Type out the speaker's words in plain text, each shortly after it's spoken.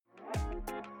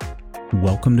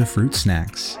Welcome to Fruit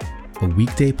Snacks, a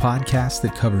weekday podcast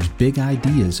that covers big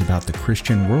ideas about the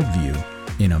Christian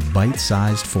worldview in a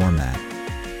bite-sized format.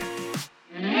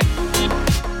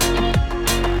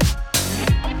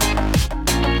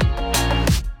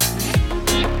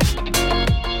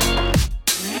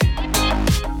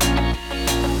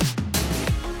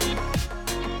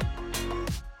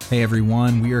 Hey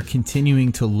everyone, we are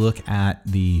continuing to look at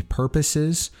the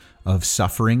purposes of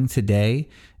suffering today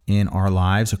in our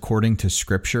lives according to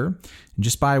Scripture. And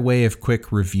just by way of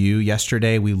quick review,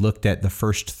 yesterday we looked at the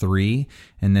first three,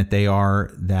 and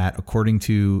that according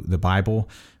to the Bible,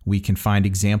 we can find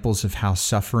examples of how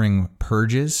suffering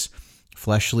purges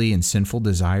fleshly and sinful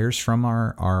desires from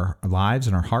our lives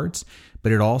and our hearts,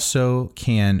 but it also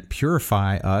can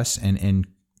purify us and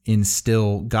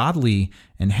instill godly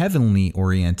and heavenly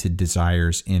oriented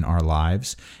desires in our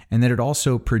lives, and that it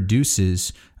also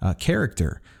produces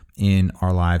character in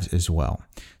our lives as well.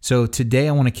 So today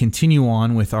I want to continue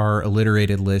on with our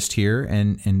alliterated list here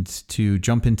and to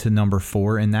jump into number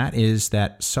 4, and that is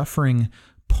that suffering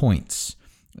points.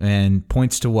 And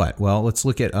points to what? Well, let's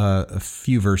look at a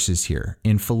few verses here.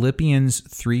 In Philippians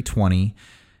 3:20,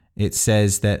 it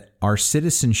says that our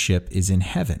citizenship is in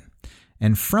heaven,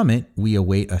 and from it we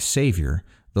await a Savior,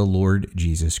 the Lord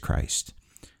Jesus Christ.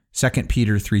 2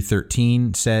 Peter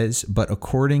 3:13 says, but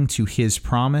according to his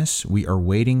promise, we are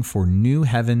waiting for new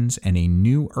heavens and a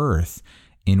new earth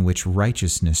in which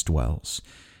righteousness dwells.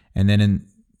 And then in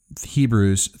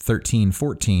Hebrews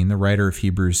 13:14, the writer of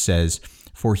Hebrews says,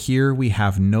 for here we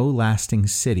have no lasting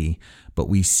city, but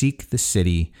we seek the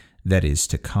city that is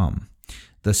to come.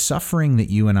 The suffering that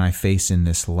you and I face in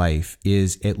this life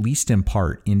is, at least in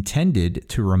part, intended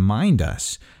to remind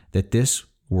us that this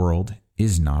world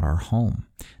is not our home.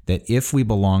 That if we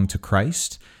belong to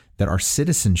Christ, that our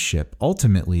citizenship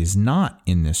ultimately is not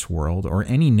in this world or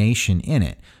any nation in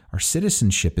it. Our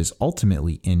citizenship is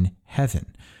ultimately in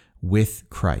heaven with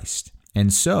Christ.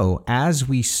 And so, as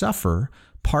we suffer,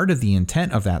 part of the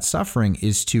intent of that suffering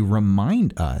is to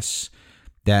remind us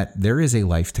that there is a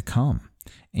life to come,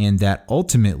 and that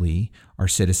ultimately our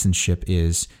citizenship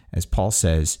is, as Paul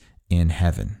says, in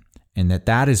heaven. And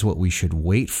that is what we should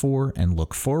wait for and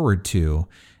look forward to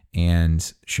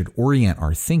and should orient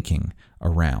our thinking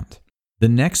around. The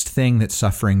next thing that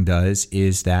suffering does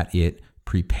is that it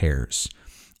prepares.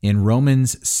 In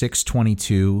Romans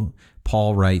 6:22,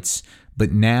 Paul writes,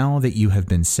 but now that you have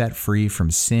been set free from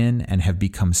sin and have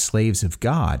become slaves of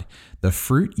God, the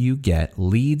fruit you get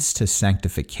leads to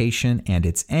sanctification and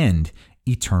its end,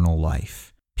 eternal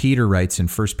life. Peter writes in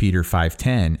 1 Peter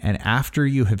 5:10, and after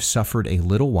you have suffered a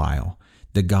little while,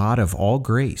 the God of all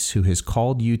grace, who has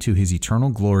called you to his eternal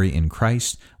glory in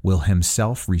Christ, will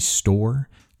himself restore,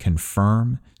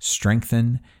 confirm,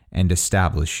 strengthen, and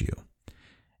establish you.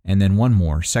 And then one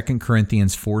more, 2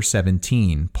 Corinthians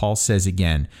 4:17, Paul says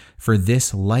again, for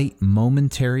this light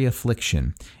momentary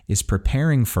affliction is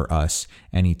preparing for us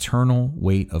an eternal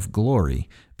weight of glory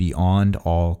beyond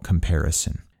all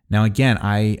comparison. Now, again,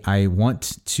 I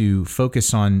want to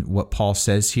focus on what Paul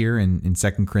says here in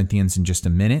 2 Corinthians in just a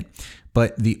minute,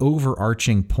 but the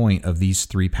overarching point of these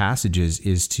three passages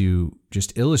is to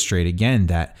just illustrate again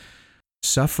that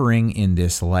suffering in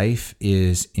this life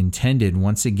is intended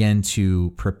once again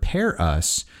to prepare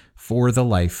us for the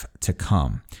life to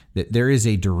come. That there is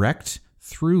a direct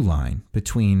through line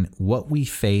between what we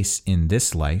face in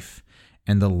this life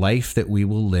and the life that we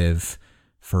will live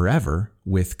forever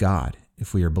with God,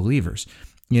 if we are believers.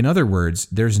 In other words,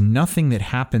 there's nothing that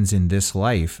happens in this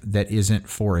life that isn't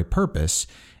for a purpose,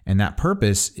 and that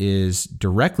purpose is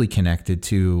directly connected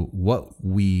to what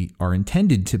we are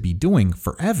intended to be doing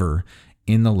forever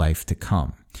in the life to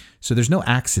come. So there's no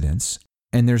accidents,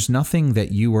 and there's nothing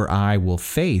that you or I will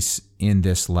face in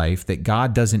this life that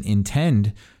God doesn't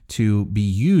intend to be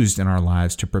used in our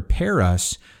lives to prepare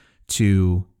us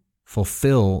to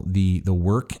fulfill the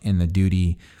work and the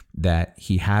duty that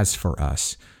he has for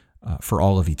us for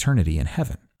all of eternity in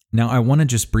heaven. Now, I want to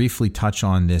just briefly touch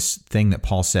on this thing that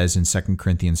Paul says in 2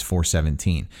 Corinthians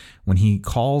 4:17, when he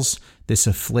calls this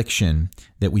affliction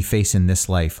that we face in this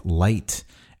life light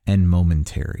and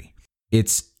momentary.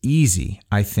 It's easy,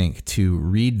 I think, to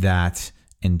read that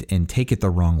and take it the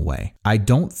wrong way. I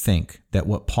don't think that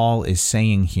what Paul is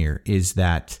saying here is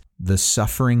that the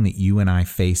suffering that you and I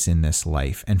face in this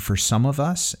life, and for some of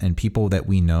us and people that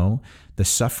we know, the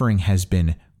suffering has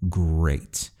been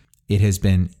great. It has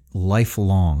been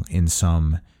lifelong in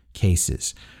some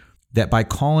cases. That by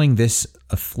calling this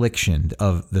affliction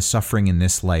of the suffering in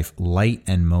this life light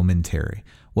and momentary,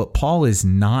 what Paul is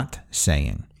not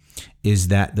saying is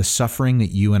that the suffering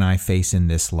that you and I face in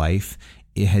this life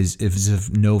is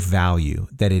of no value,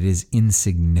 that it is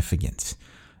insignificant.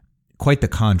 Quite the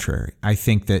contrary. I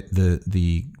think that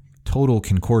the total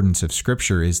concordance of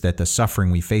Scripture is that the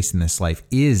suffering we face in this life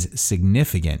is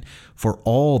significant for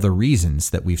all the reasons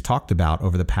that we've talked about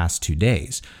over the past 2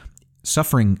 days.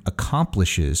 Suffering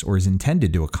accomplishes, or is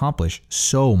intended to accomplish,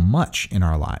 so much in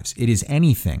our lives. It is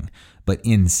anything but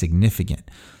insignificant.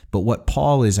 But what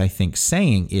Paul is, I think,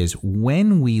 saying is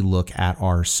when we look at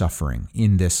our suffering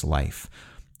in this life,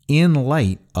 in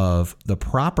light of the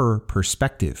proper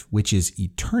perspective, which is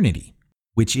eternity,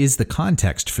 which is the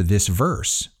context for this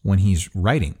verse when he's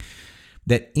writing,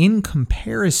 that in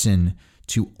comparison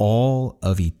to all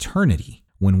of eternity,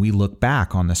 when we look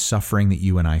back on the suffering that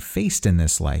you and I faced in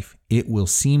this life, it will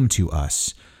seem to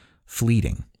us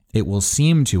fleeting. It will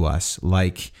seem to us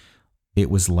like it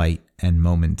was light and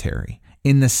momentary.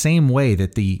 In the same way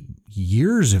that the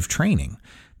years of training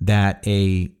that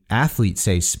a athlete,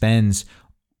 say, spends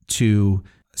to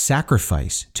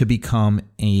sacrifice to become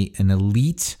an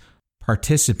elite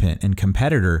participant and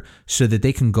competitor so that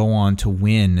they can go on to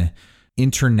win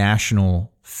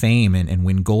international fame and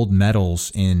win gold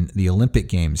medals in the Olympic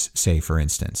Games, say, for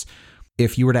instance.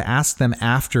 If you were to ask them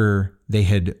after they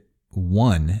had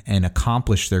won and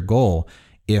accomplished their goal,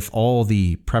 if all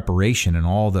the preparation and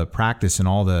all the practice and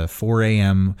all the 4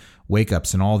 a.m.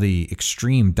 wake-ups and all the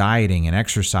extreme dieting and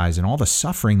exercise and all the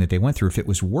suffering that they went through, if it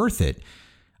was worth it,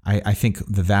 I think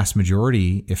the vast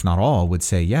majority, if not all, would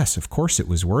say, yes, of course it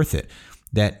was worth it.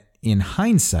 That in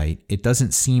hindsight, it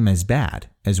doesn't seem as bad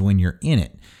as when you're in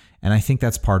it. And I think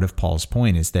that's part of Paul's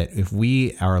point, is that if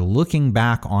we are looking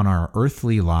back on our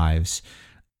earthly lives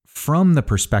from the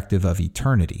perspective of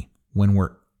eternity, when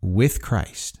we're with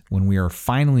Christ, when we are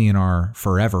finally in our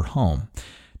forever home,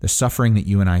 the suffering that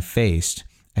you and I faced,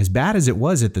 as bad as it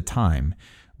was at the time,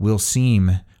 will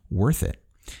seem worth it.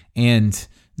 And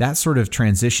that sort of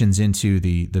transitions into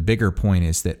the bigger point,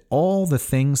 is that all the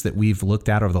things that we've looked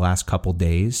at over the last couple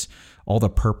days, all the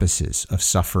purposes of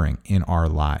suffering in our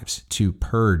lives, to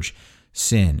purge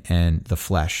sin and the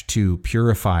flesh, to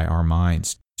purify our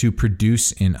minds, to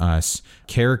produce in us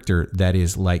character that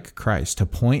is like Christ, to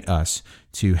point us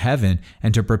to heaven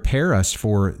and to prepare us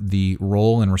for the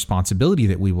role and responsibility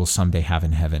that we will someday have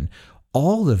in heaven.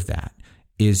 All of that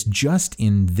is just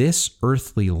in this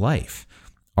earthly life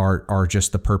are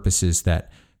just the purposes that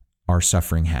our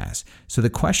suffering has. So the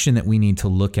question that we need to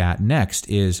look at next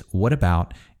is, what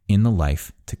about in the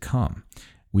life to come?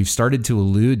 We've started to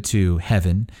allude to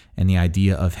heaven and the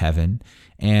idea of heaven.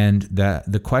 And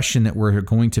the question that we're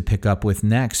going to pick up with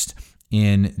next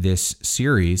in this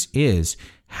series is,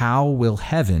 how will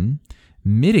heaven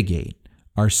mitigate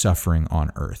our suffering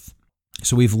on earth?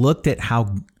 So we've looked at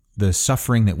how the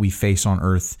suffering that we face on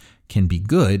earth can be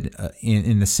good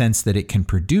in the sense that it can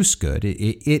produce good.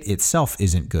 It itself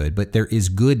isn't good, but there is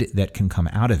good that can come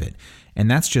out of it. And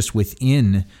that's just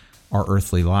within our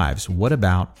earthly lives. What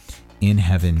about in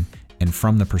heaven and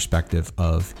from the perspective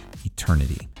of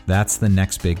eternity? That's the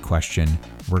next big question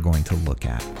we're going to look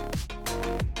at.